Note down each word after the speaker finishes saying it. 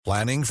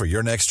Planning for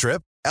your next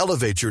trip?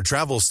 Elevate your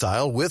travel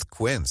style with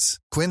Quince.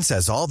 Quince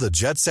has all the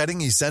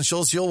jet-setting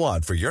essentials you'll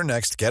want for your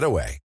next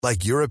getaway,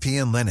 like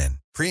European linen,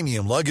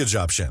 premium luggage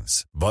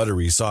options,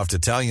 buttery soft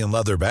Italian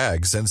leather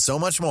bags, and so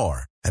much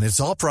more. And it's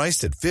all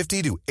priced at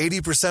 50 to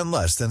 80%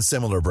 less than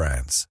similar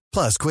brands.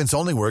 Plus, Quince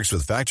only works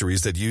with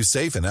factories that use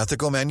safe and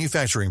ethical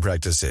manufacturing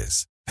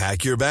practices.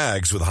 Pack your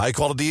bags with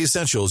high-quality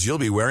essentials you'll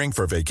be wearing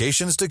for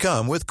vacations to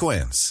come with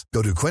Quince.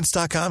 Go to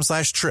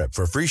quince.com/trip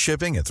for free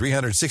shipping and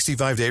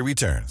 365-day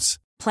returns.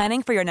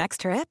 Planning for your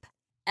next trip?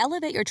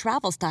 Elevate your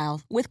travel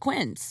style with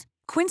Quince.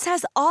 Quince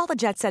has all the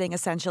jet-setting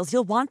essentials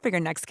you'll want for your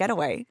next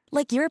getaway,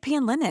 like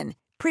European linen,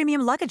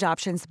 premium luggage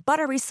options,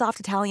 buttery soft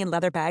Italian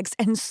leather bags,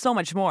 and so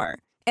much more.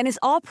 And is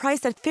all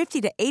priced at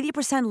 50 to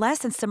 80% less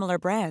than similar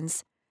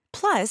brands.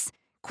 Plus,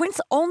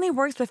 Quince only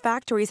works with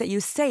factories that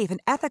use safe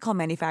and ethical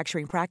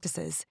manufacturing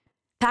practices.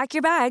 Pack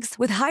your bags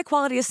with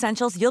high-quality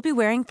essentials you'll be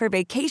wearing for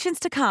vacations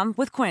to come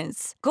with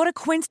Quince. Go to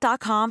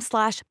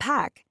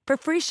quince.com/pack for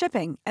free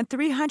shipping and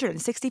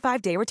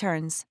 365-day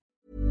returns.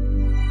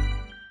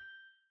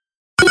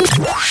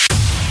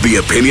 The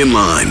Opinion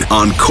Line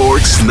on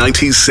Cork's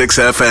 96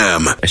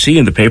 FM. I see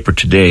in the paper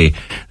today,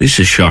 this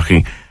is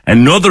shocking,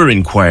 another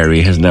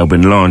inquiry has now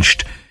been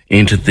launched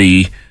into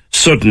the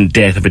sudden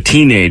death of a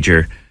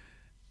teenager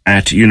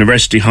at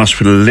University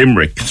Hospital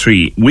Limerick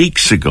 3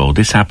 weeks ago.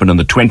 This happened on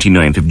the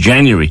 29th of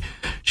January.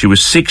 She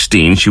was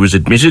 16. She was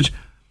admitted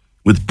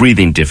with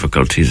breathing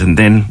difficulties, and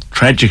then,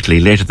 tragically,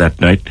 later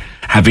that night,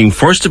 having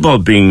first of all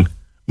been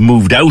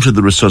moved out of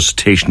the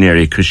resuscitation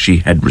area because she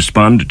had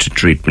responded to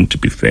treatment, to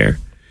be fair,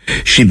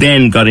 she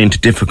then got into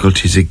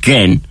difficulties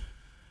again,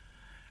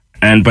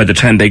 and by the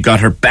time they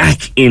got her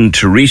back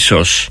into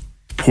resus,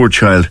 the poor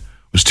child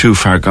was too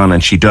far gone,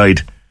 and she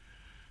died.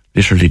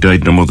 Literally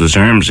died in her mother's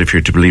arms, if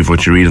you're to believe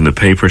what you read in the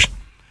papers.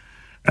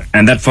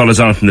 And that follows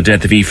on from the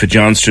death of Aoife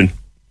Johnston,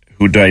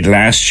 who died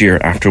last year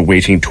after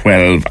waiting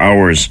 12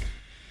 hours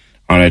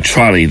on a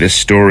trolley. This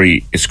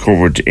story is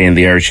covered in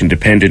the Irish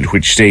Independent,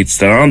 which states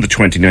that on the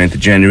 29th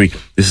of January,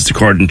 this is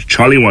according to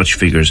Trolley Watch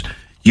figures,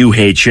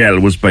 UHL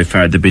was by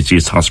far the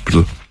busiest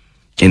hospital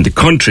in the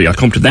country. I'll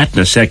come to that in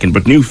a second,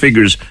 but new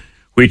figures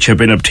which have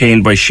been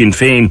obtained by Sinn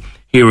Féin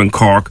here in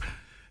Cork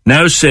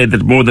now said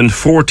that more than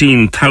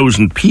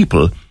 14,000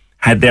 people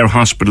had their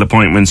hospital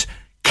appointments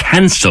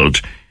cancelled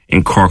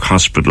in Cork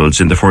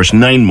hospitals in the first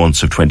 9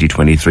 months of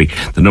 2023.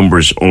 The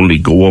numbers only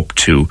go up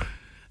to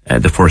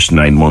the first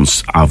 9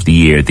 months of the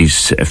year.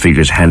 These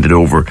figures handed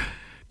over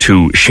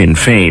to Sinn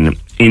Féin.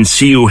 In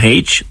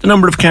CUH, the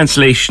number of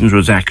cancellations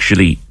was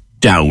actually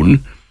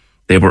down.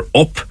 They were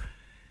up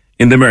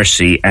in the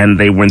Mercy, and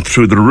they went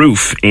through the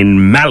roof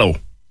in Mallow.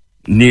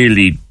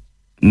 Nearly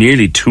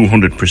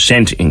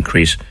 200%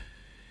 increase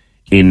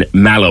in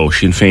Mallow.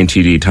 Sinn Féin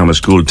TD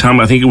Thomas Gould. Tom,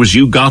 I think it was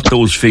you got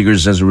those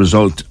figures as a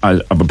result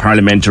of a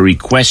parliamentary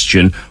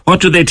question. What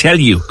do they tell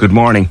you? Good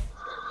morning.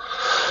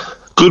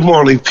 Good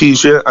morning,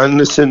 PJ. And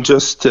listen,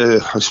 just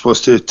I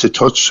suppose to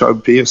touch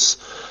on base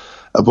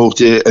about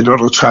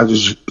another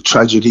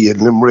tragedy in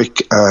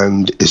Limerick,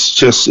 and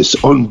it's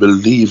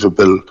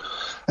unbelievable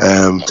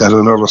that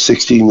another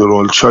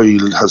 16-year-old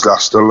child has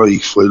lost their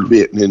life while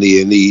waiting in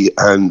A&E,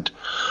 and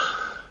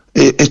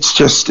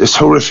it's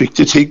horrific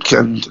to think,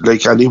 and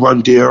like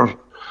anyone there,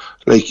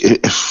 like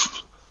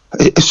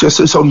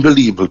it's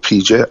unbelievable,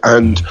 PJ.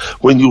 And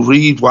when you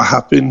read what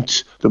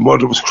happened, the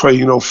mother was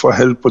crying out for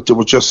help, but they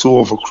were just so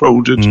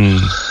overcrowded.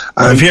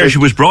 And here she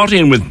was brought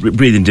in with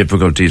breathing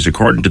difficulties,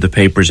 according to the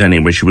papers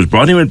anyway. She was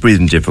brought in with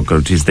breathing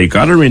difficulties. They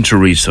got her into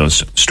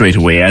resus straight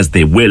away, as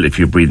they will if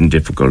you have breathing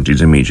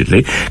difficulties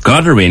immediately.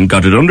 Got her in,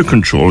 got it under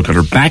control, got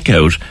her back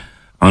out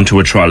onto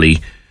a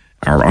trolley,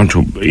 or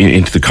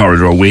into the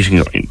corridor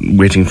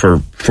waiting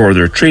for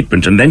further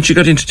treatment, and then she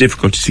got into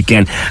difficulties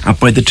again, and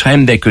by the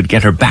time they could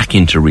get her back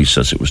into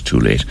resus, it was too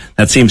late.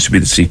 That seems to be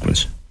the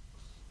sequence.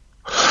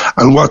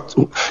 And what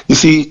you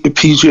see,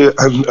 PJ,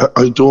 and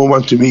I don't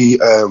want to be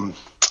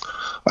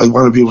I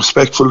want to be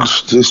respectful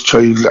to this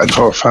child and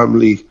her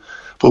family,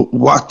 but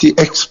what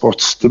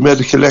the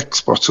medical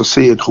experts are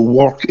saying, who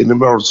work in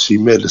emergency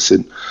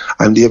medicine,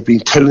 and they have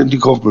been telling the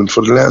government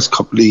for the last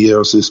couple of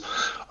years, is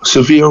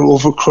severe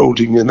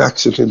overcrowding in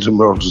accident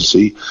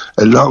emergency,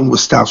 along with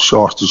staff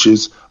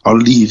shortages, are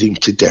leading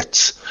to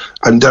deaths.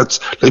 And that's,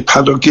 like,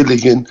 Padder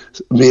Gilligan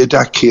made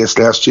that case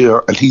last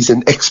year, and he's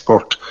an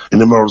expert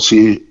in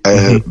emergency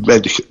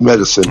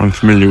medicine. I'm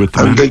familiar with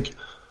that.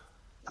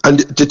 And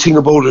the thing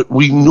about it,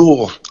 we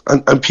know,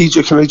 and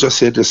PJ, can I just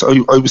say this? I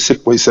was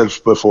sick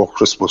myself before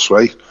Christmas,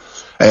 right?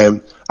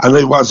 And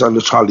I was on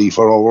the trolley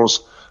for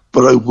hours,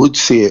 but I would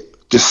say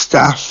the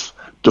staff,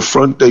 the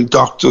frontline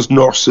doctors,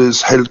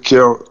 nurses,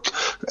 healthcare,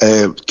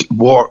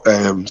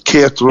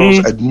 caterers,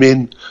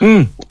 admin,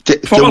 they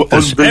were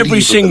unbelievable.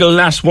 Every single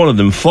last one of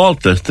them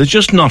faultless. There's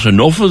just not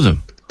enough of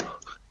them.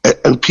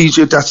 And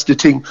PJ, that's the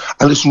thing.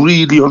 And it's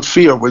really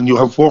unfair when you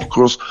have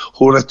workers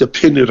who are at the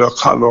pin of their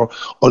collar,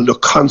 under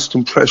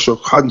constant pressure,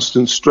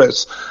 constant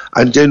stress.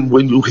 And then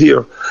when you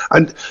hear,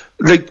 and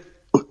like,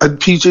 And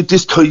PJ,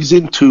 this ties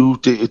into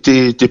the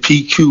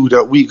PQ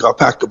that we got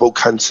back about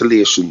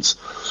cancellations.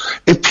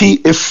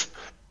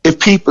 If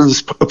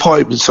people's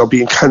appointments are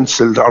being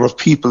cancelled, or if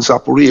people's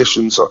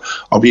operations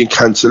are being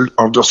cancelled,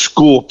 or their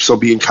scopes are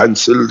being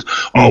cancelled,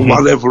 or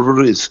whatever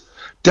it is,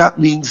 that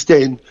means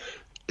then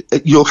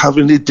you're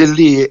having a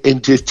delay in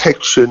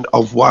detection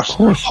of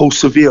how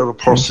severe a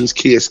person's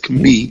case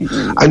can be,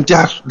 and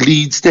that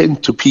leads then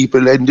to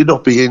people ending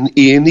up in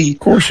A&E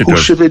who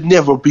should have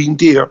never been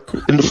there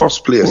in the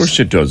first place. Of course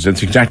it does.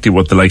 It's exactly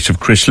what the likes of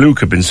Chris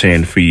Luke have been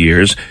saying for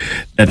years,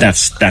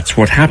 that's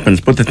what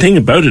happens. But the thing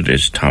about it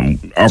is,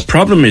 Tom, our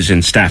problem is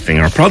in staffing.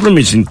 Our problem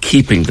is in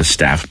keeping the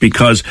staff,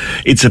 because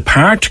it's a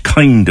part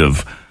kind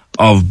of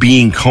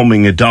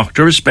becoming a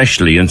doctor,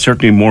 especially, and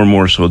certainly more and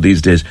more so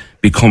these days,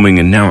 becoming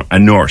a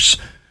nurse.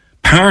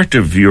 Part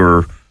of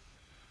your,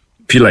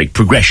 if you like,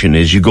 progression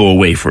is you go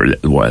away for a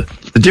little while.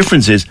 The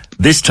difference is,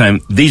 these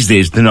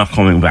days, they're not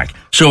coming back.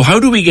 So how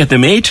do we get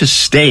them, A, to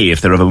stay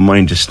if they have a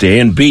mind to stay,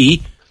 and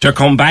B, to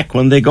come back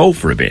when they go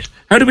for a bit?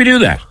 How do we do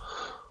that?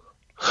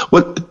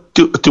 Well,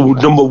 the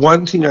number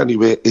one thing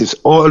anyway is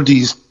all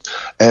these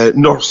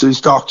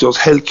nurses, doctors,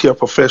 healthcare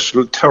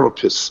professional,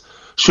 therapists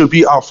should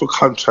be offered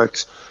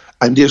contracts,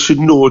 and they should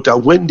know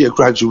that when they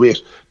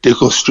graduate, they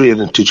go straight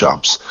into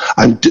jobs.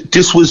 And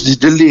this was the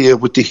delay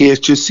with the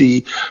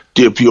HSE,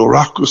 the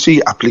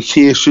bureaucracy,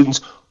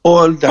 applications,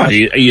 all that.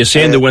 Are you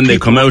saying that when they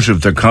come out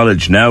of their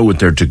college now with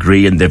their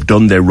degree and they've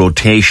done their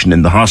rotation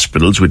in the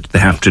hospitals, which they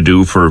have to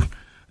do for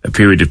a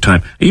period of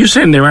time, are you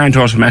saying there aren't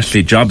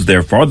automatically jobs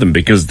there for them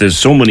because there's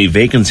so many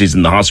vacancies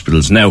in the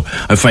hospitals now?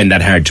 I find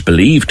that hard to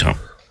believe, Tom.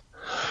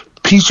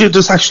 PJ,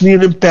 there's actually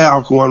an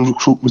embargo on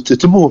recruitment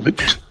at the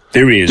moment.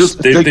 There is.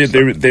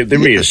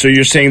 There is. So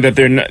you're saying that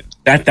they're not,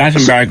 that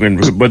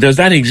embargo, but does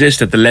that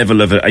exist at the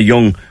level of a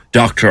young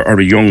doctor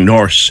or a young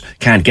nurse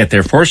can't get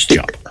their first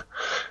job?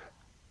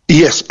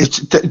 Yes, it's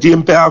the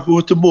embargo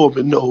at the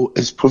moment now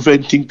is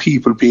preventing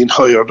people being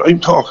hired. I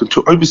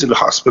was in the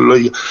hospital.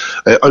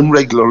 I'm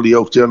regularly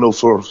out there now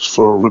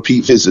for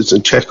repeat visits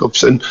and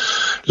checkups, and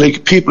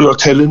like people are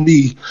telling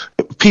me,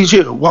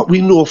 PJ, what we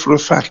know for a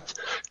fact,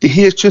 the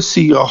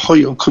HSE are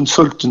hiring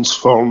consultants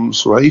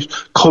firms, right,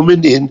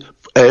 coming in,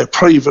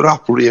 private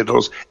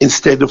operators,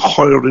 instead of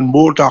hiring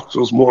more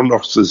doctors, more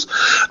nurses.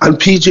 And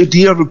PJ,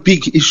 the other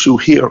big issue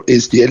here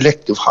is the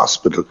elective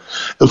hospital.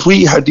 If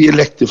we had the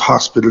elective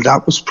hospital,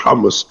 that was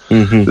promised.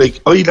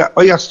 Like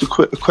I asked a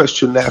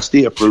question last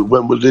April,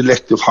 when will the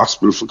elective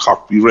hospital for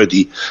Cork be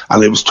ready?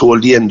 And I was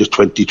told the end of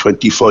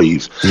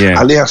 2025. Yeah.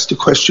 And I asked the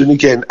question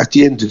again at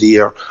the end of the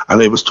year,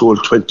 and I was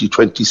told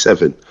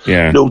 2027.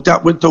 Yeah. No,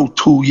 that went out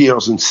 2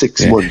 years and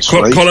 6 months.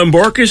 Right? Colin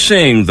Burke is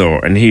saying, though,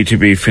 and he to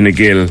be Fine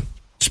Gael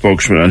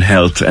spokesman on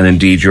health, and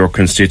indeed your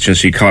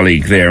constituency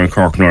colleague there in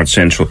Cork North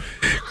Central,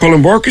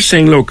 Colin Burke is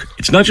saying, look,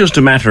 it's not just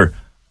a matter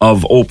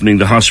of opening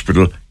the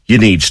hospital, you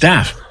need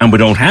staff, and we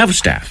don't have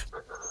staff.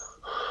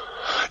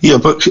 Yeah,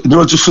 but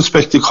no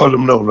disrespect to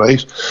Colin now,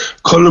 right?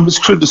 Colin was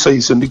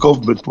criticising the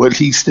government while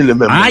he's still a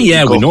member.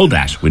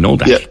 We know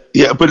that.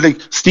 Yeah, but like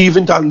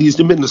Stephen Donnelly is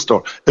the minister.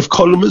 If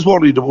Colin is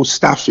worried about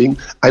staffing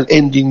and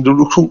ending the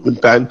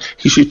recruitment ban,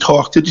 he should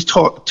talk to the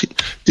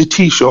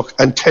Taoiseach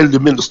and tell the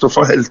Minister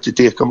for Health to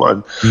take him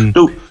on.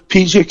 No,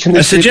 PJ, can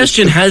a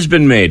suggestion has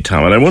been made,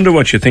 Tom, and I wonder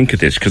what you think of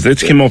this, because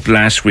this came up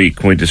last week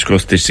when we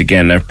discussed this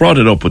again. I've brought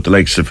it up with the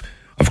likes of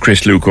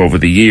Chris Luke over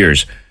the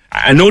years.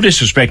 I no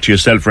disrespect to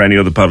yourself or any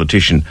other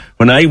politician.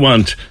 When I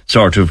want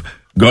sort of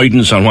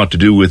guidance on what to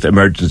do with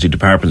emergency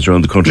departments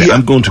around the country,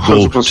 I'm going to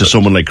go 100%. To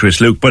someone like Chris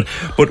Luke. But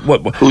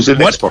what who's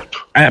an expert?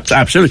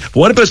 Absolutely.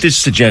 What about this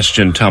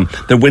suggestion, Tom,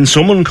 that when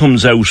someone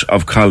comes out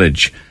of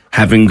college,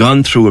 having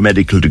gone through a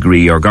medical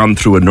degree or gone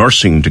through a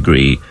nursing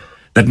degree,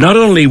 that not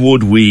only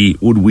would we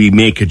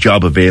make a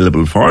job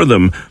available for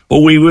them,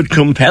 but we would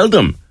compel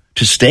them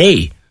to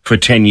stay for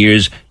 10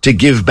 years to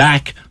give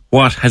back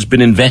what has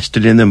been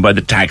invested in them by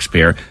the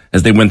taxpayer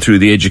as they went through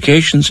the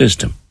education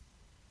system.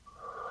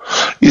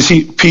 You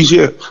see,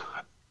 PJ,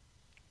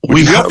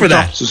 we have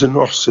doctors and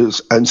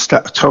nurses and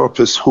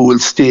therapists who will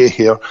stay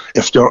here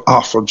if they're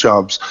offered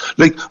jobs.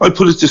 Like, I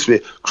put it this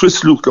way,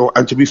 Chris Luke,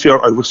 and to be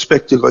fair, I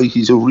respect the guy,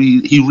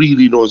 he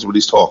really knows what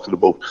he's talking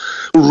about.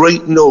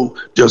 Right now,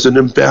 there's an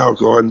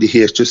embargo on the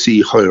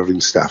HSE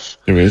hiring staff.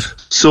 There is.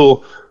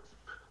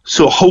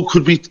 So how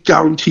could we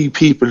guarantee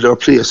people their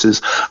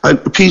places? And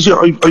PJ,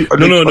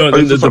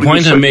 the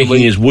point I'm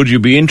making is, would you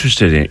be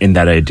interested in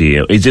that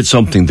idea? Is it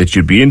something that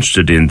you'd be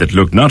interested in? That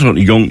look, not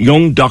only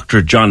young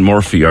Dr. John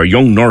Murphy or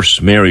young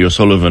nurse Mary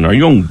O'Sullivan or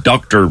young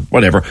doctor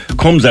whatever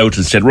comes out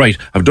and said, right,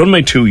 I've done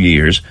my 2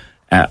 years,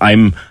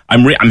 I'm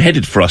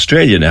headed for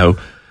Australia now,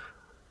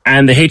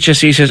 and the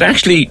HSE says,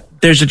 actually,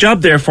 there's a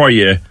job there for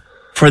you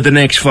for the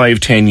next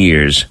 5-10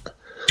 years.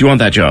 Do you want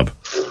that job?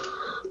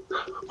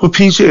 But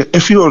PJ,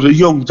 if you're a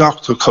young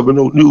doctor coming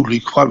out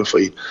newly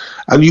qualified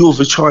and you have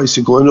a choice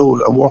of going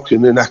out and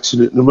working in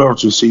accident and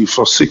emergency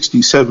for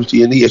 60,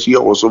 70 and 80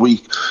 hours a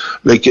week,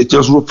 like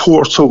there's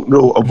reports out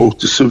now about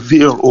the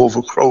severe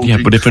overcrowding. Yeah,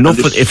 but if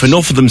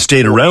enough of them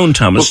stayed around,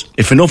 Thomas,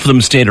 they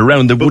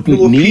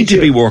wouldn't need to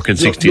be working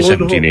 60,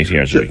 70 and 80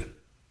 hours a week.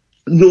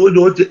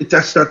 No,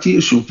 that's not the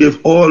issue.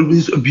 They've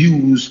always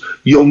abused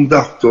young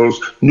doctors,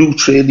 new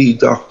trainee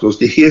doctors.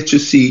 The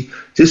HSC,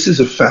 this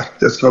is a fact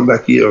that's gone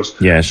back years.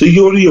 Yes. So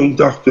you're a young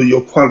doctor,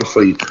 you're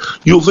qualified.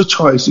 You have a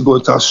choice to go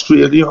to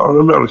Australia or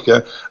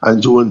America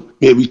and doing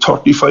maybe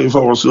 35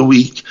 hours a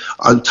week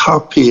on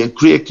top pay,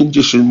 great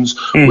conditions,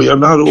 where you're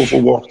not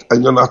overworked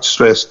and you're not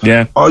stressed.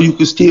 Yeah. Or you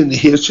can stay in the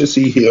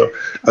HSC here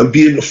and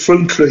be in the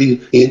front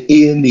line in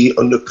A&E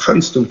under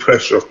constant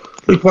pressure.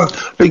 Like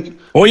what? Like,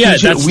 oh yeah,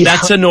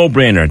 that's a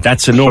no-brainer.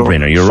 That's a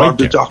no-brainer. You're right. For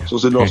the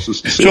doctors and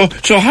nurses.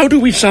 So how do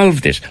we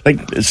solve this? Like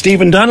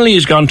Stephen Donnelly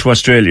has gone to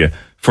Australia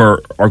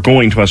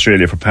going to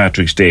Australia for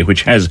Patrick's Day,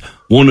 which has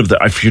one of the,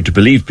 if you're to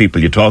believe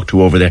people you talk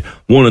to over there,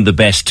 one of the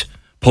best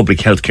public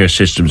healthcare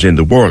systems in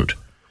the world.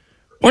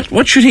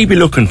 What should he be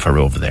looking for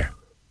over there?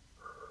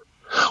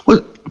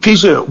 Well,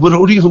 Peter,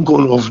 without even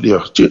going over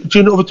there, do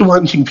you know what the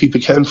one thing people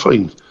can't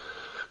find?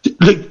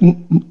 Like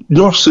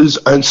nurses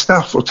and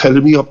staff were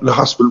telling me up in the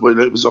hospital when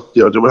I was up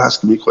there, they were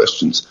asking me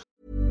questions.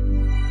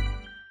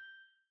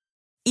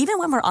 Even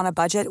when we're on a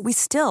budget, we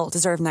still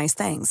deserve nice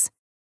things.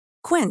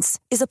 Quince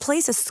is a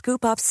place to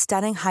scoop up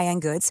stunning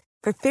high-end goods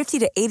for 50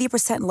 to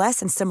 80% less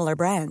than similar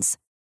brands.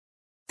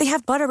 They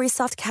have buttery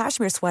soft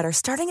cashmere sweaters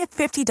starting at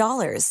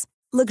 $50,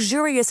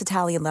 luxurious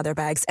Italian leather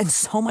bags, and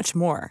so much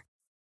more.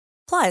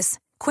 Plus,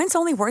 Quince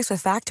only works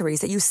with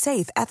factories that use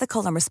safe,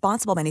 ethical, and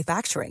responsible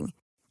manufacturing.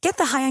 Get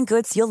the high-end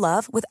goods you'll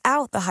love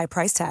without the high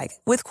price tag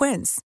with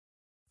Quince.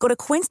 Go to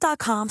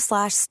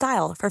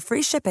quince.com/style for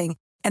free shipping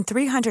and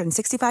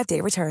 365-day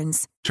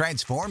returns.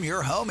 Transform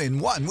your home in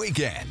one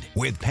weekend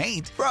with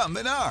paint from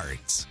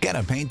Menards. Get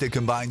a paint that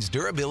combines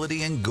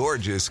durability and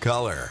gorgeous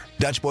color.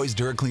 Dutch Boys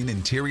DuraClean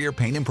Interior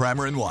Paint and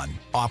Primer in One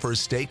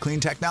offers Stay Clean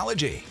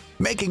technology,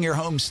 making your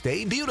home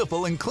stay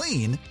beautiful and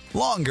clean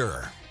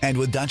longer. And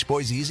with Dutch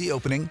Boy's easy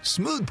opening,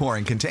 smooth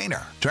pouring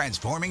container,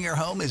 transforming your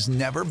home has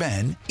never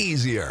been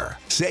easier.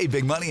 Save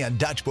big money on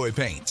Dutch Boy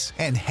paints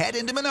and head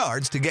into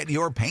Menards to get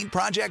your paint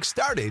project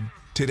started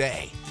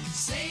today.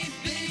 Save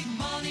big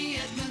money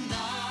at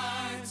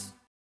Menards.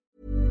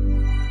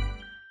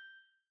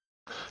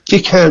 They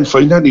can't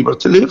find anywhere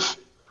to live.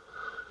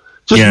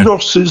 There's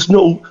nurses,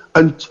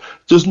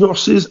 there's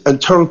nurses and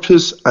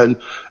therapists and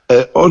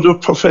other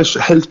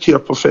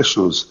healthcare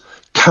professionals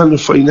can't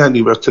find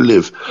anywhere to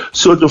live.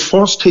 So the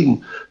first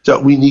thing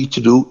that we need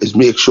to do is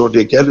make sure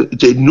they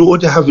know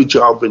they have a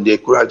job when they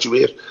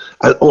graduate,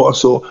 and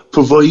also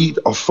provide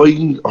or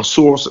find or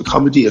source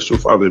accommodation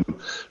for them.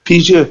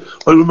 PJ,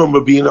 I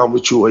remember being on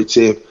with you, I'd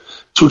say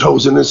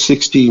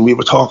 2016, we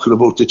were talking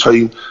about the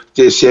time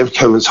the St.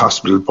 Kevin's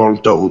Hospital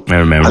burnt down. I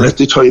remember. And at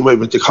the time I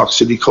went to Cork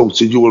City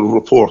Council, you were a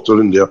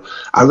reporter in there,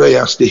 and I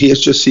asked the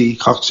HSC,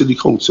 Cork City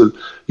Council,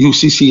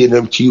 UCC and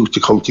MTU to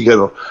come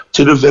together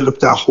to develop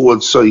that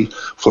whole site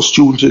for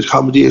student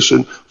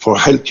accommodation, for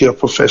healthcare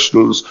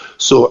professionals,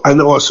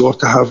 and also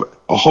to have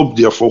a hub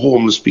there for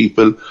homeless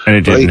people. And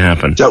it didn't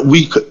happen. That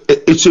we could,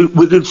 it's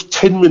within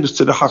 10 minutes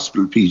to the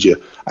hospital, PJ,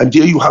 and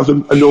there you have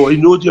I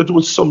know they're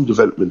doing some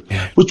development,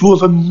 but you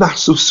have a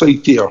massive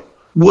site there.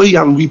 Why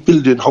aren't we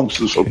building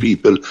houses for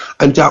people?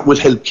 And that would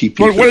help keep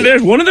people. Well,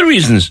 there's one of the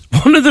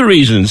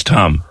reasons,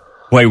 Tom,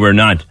 why we're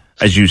not,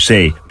 as you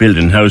say,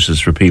 building houses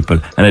for people,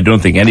 and I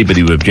don't think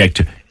anybody would object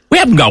to. We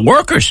haven't got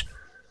workers.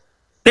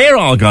 They're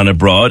all gone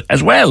abroad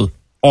as well,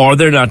 or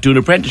they're not doing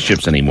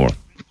apprenticeships anymore.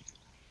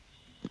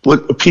 Well,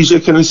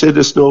 PJ, can I say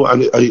this now?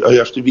 And I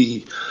have to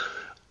be.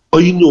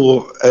 I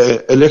know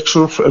a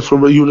lecturer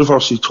from a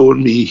university told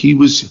me he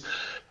was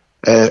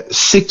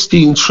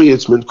 16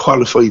 tradesmen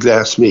qualified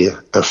last May,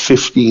 and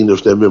 15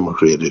 of them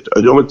immigrated.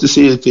 I don't want to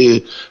say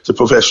the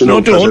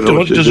professional. No,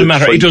 don't. It doesn't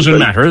matter. It doesn't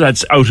matter.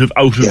 That's out of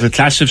the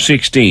class of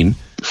 16,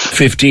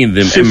 15 of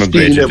them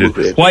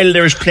immigrated. While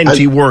there's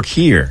plenty work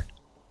here.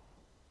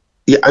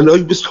 Yeah, and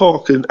I was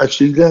talking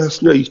actually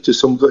last night to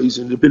some guys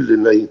in the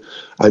building line,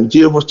 and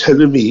they were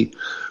telling me,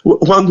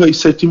 one guy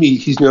said to me,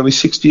 he's nearly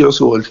 60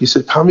 years old, he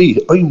said, Tommy,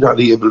 I'm not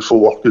able for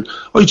working.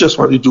 I just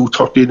want to do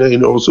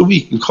 39 hours a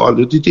week and call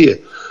it a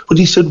day. But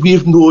he said, we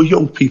have no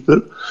young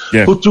people.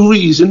 Yeah. But the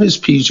reason is,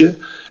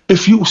 PJ,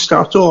 if you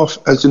start off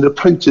as an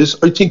apprentice,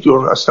 I think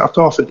you'll start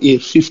off at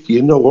 $8.50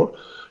 an hour,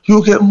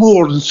 you get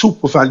more than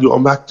Super Value or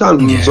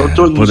McDonald's or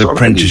Dunn's. But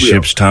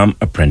apprenticeships, Tom,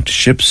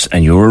 apprenticeships,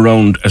 and you're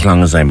around as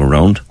long as I'm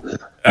around.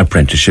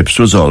 Apprenticeships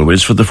was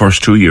always, for the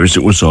first 2 years,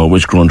 it was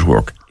always grunt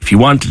work. If you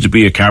wanted to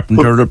be a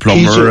carpenter or a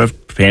plumber or a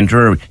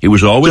painter, it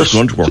was always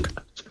grunt work.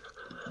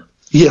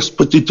 Yes,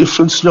 but the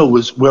difference now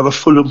is we're a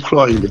full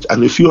employment,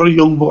 and if you're a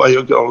young boy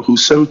or girl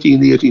who's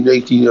 17, 18,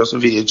 19 years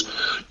of age,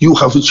 you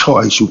have a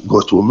choice. You can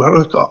go to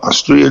America,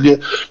 Australia,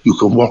 you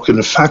can work in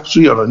a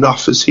factory or an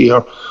office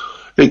here.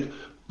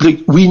 like,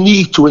 we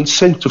need to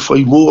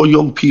incentivize more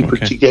young people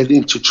to get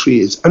into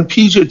trades. And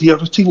PJ, the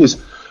other thing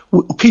is,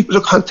 people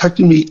are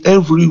contacting me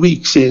every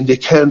week saying they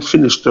can't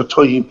finish their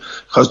time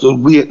because they're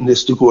waiting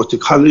this to go to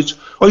college.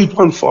 I had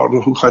one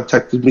father who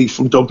contacted me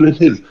from Dublin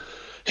Hill.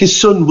 His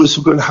son was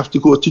going to have to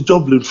go to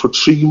Dublin for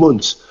 3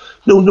 months.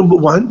 Now, number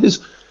one is,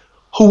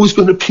 who was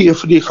going to pay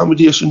for the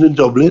accommodation in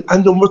Dublin?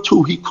 And number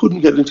two, he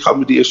couldn't get an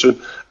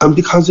accommodation. And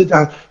because of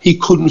that, he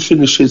couldn't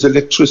finish his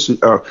electricity,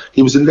 or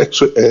he was an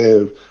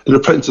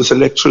apprentice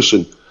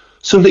electrician.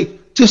 So,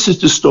 like, this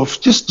is the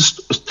stuff,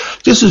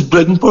 this is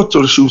bread and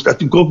butter issues that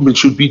the government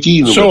should be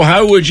dealing with. So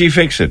how would you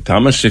fix it,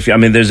 Thomas?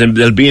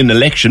 There'll be an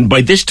election.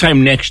 By this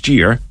time next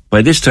year,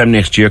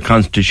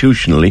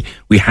 constitutionally,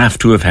 we have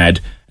to have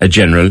had a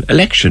general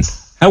election.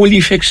 How will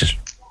you fix it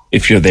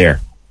if you're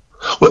there?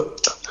 Well,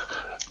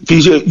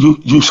 PJ,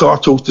 you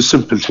sort out the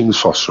simple things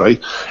first,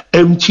 right?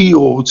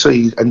 MTO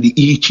outside and the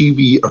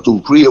ETB are doing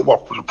great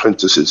work with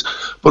apprentices.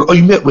 But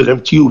I met with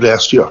MTU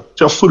last year.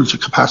 They're full to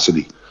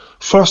capacity.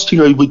 First thing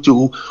I would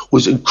do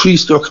was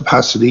increase their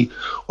capacity.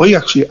 I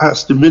actually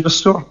asked the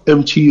Minister,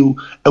 MTU,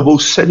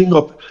 about setting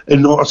up a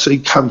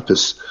Northside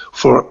campus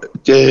for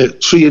the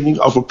training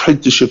of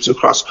apprenticeships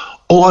across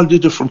all the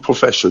different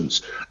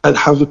professions and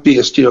have it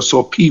based here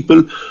so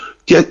people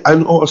get,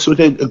 and also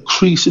then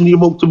increasing the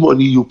amount of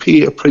money you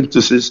pay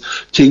apprentices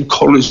to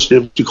encourage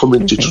them to come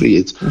into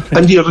trades.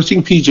 And the other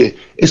thing, PJ,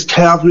 is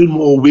targeting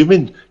more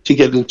women to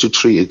get into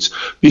trades,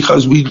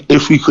 because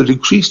if we could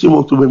increase the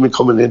amount of women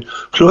coming in,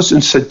 plus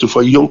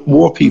incentivize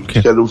more people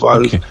to get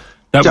involved.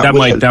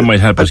 That might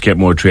help us get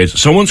more trades.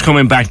 Someone's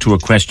coming back to a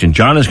question.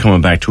 John is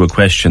coming back to a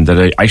question that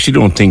I actually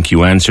don't think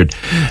you answered.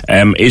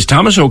 Is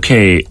Thomas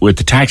okay with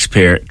the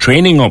taxpayer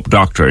training up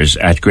doctors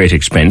at great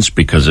expense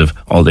because of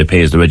all they pay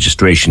is the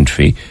registration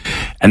fee,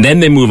 and then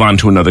they move on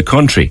to another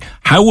country?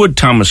 How would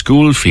Thomas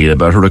Gould feel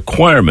about a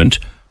requirement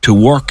to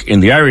work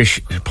in the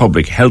Irish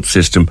public health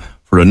system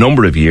for a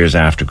number of years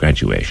after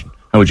graduation?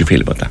 How would you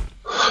feel about that?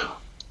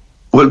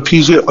 Well,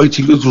 PJ, I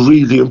think it's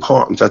really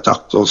important that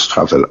doctors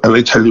travel, and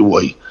I tell you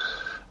why.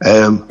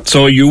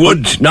 So you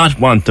would not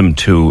want them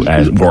to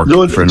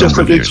work for a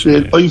number of years?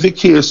 I have a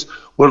case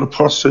where a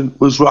person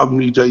was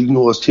wrongly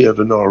diagnosed here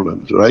in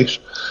Ireland, right?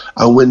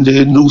 And when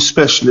the new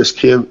specialist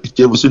came,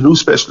 there was a new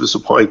specialist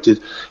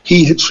appointed.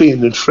 He had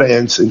trained in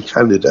France and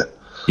Canada.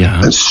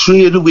 Yeah. And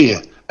straight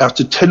away,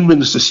 after 10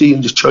 minutes of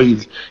seeing the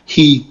child,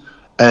 he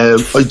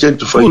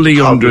identified...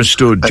 Fully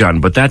understood,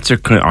 John, but that's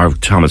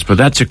Thomas, but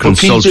that's a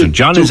consultant.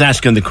 John is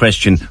asking the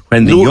question,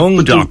 when the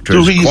young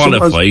doctors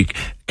qualify,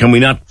 can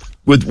we not...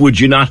 Would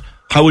you not?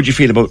 How would you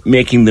feel about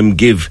making them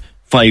give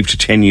 5 to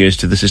 10 years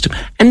to the system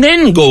and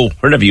then go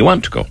wherever you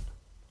want to go?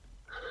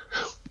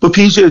 But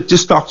PJ,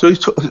 this doctor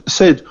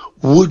said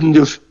wouldn't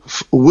have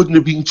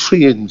been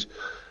trained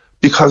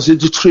because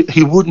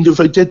he wouldn't have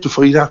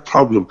identified that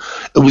problem.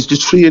 It was the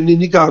training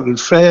he got in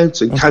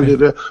France and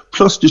Canada,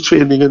 plus the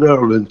training in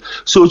Ireland.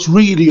 So it's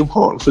really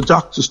important for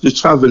doctors to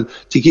travel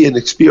to gain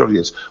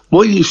experience.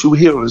 My issue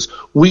here is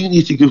we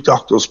need to give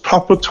doctors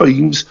proper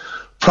times,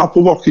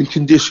 proper working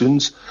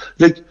conditions.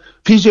 Like,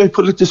 PJ, I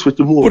put it this way,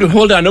 But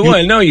hold on a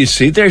while. Now, you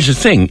see, there's a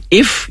thing.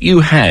 If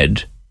you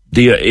had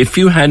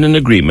an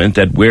agreement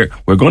that we're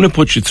going to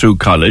put you through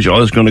college,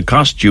 all it's going to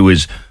cost you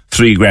is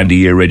 $3,000 a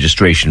year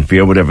registration fee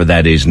or whatever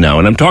that is now.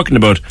 And I'm not talking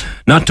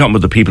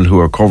about the people who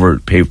are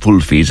covered, pay full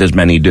fees, as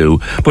many do,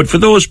 but for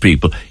those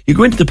people, you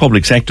go into the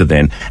public sector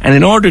then, and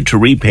in order to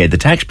repay the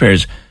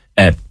taxpayers'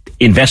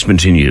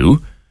 investment in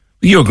you,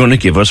 you're going to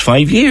give us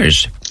 5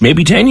 years,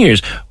 maybe 10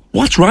 years.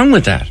 What's wrong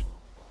with that?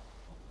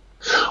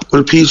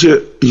 Well,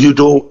 PJ, do you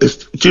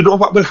know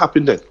what will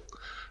happen then?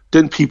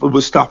 Then people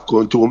will stop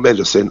going to a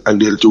medicine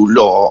and they'll do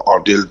law,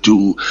 or they'll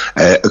do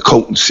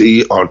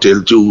accountancy, or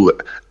they'll do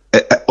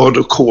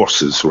other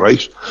courses,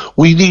 right?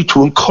 We need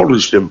to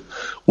encourage them.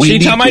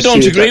 Tom, I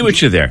don't agree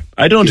with you there.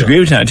 I don't agree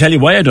with that. I'll tell you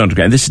why I don't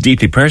agree. And this is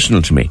deeply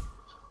personal to me.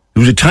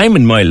 There was a time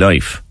in my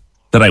life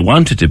that I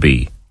wanted to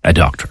be a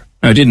doctor.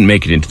 Now, I didn't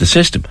make it into the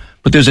system,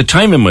 but there's a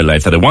time in my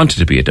life that I wanted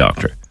to be a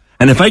doctor.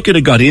 And if I could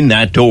have got in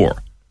that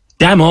door,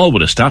 damn all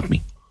would have stopped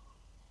me.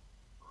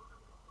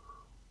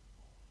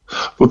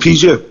 Well,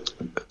 PJ,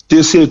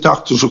 they say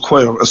doctors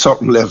require a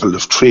certain level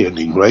of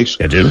training, right?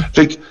 They do.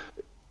 Like,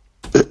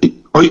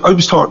 I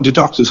was talking to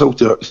doctors out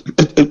there.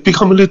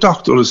 Becoming a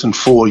doctor is in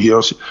 4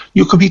 years.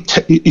 You could be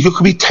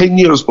 10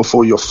 years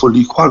before you're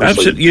fully qualified.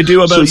 Absolutely. You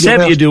do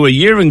about you do a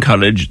year in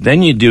college,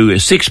 then you do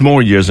 6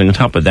 more years on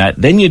top of that,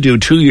 then you do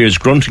 2 years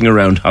grunting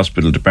around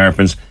hospital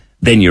departments,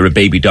 then you're a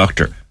baby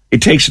doctor.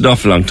 It takes an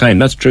awful long time,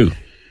 that's true.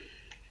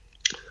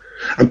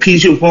 And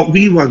PJ, what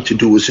we want to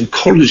do is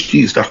encourage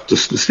these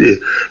doctors to stay.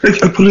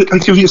 Like, I'll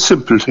give you a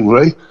simple thing,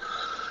 right?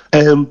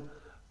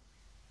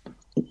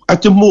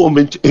 At the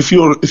moment, if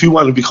you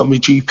want to become a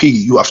GP,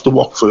 you have to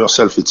work for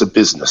yourself. It's a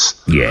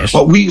business. Yes.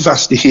 What we've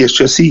asked the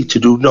HSE to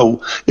do now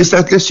is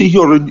that, let's say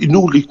you're a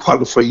newly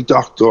qualified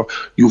doctor,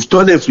 you've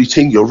done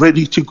everything, you're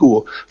ready to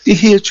go. The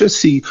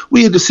HSE,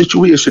 we had a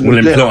situation will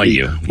employ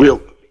you.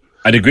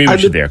 I'd agree with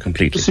And you there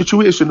completely. The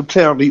situation in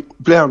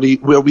Blarney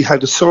where we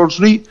had a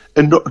surgery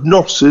and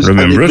nurses and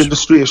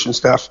administration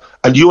staff,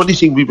 and the only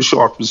thing we were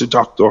short was a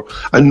doctor,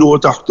 and no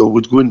doctor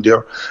would go in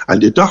there.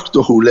 And the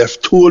doctor who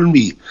left told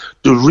me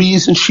the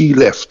reason she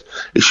left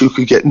is she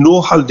could get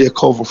no holiday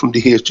cover from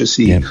the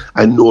HSE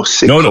and no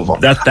sick cover.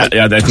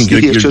 I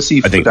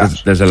think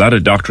there's a lot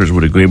of doctors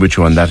would agree with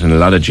you on that, and a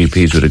lot of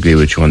GPs would agree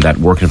with you on that.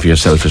 Working for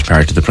yourself is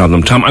part of the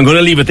problem. Tom, I'm going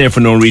to leave it there for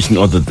no reason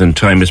other than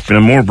time. It's been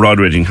a more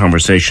broad-ranging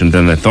conversation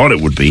than I thought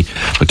it would be.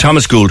 But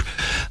Thomas Gould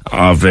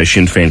of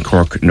Sinn Féin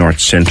Cork North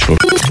Central.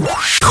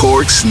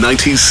 Cork's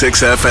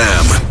 96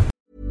 FM.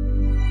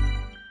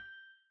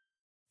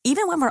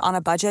 Even when we're on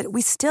a budget,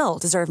 we still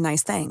deserve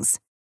nice things.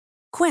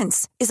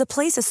 Quince is a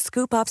place to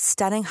scoop up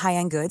stunning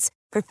high-end goods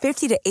for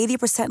 50 to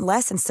 80%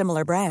 less than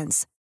similar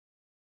brands.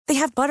 They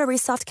have buttery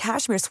soft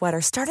cashmere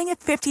sweaters starting at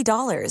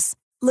 $50,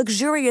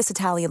 luxurious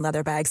Italian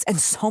leather bags, and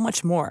so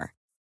much more.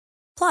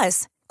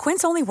 Plus,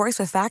 Quince only works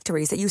with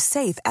factories that use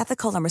safe,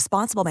 ethical, and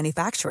responsible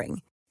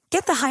manufacturing.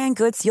 Get the high-end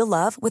goods you'll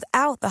love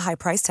without the high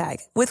price tag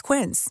with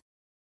Quince.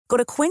 Go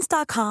to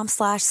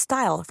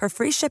quince.com/style for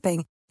free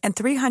shipping and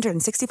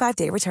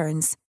 365-day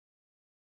returns.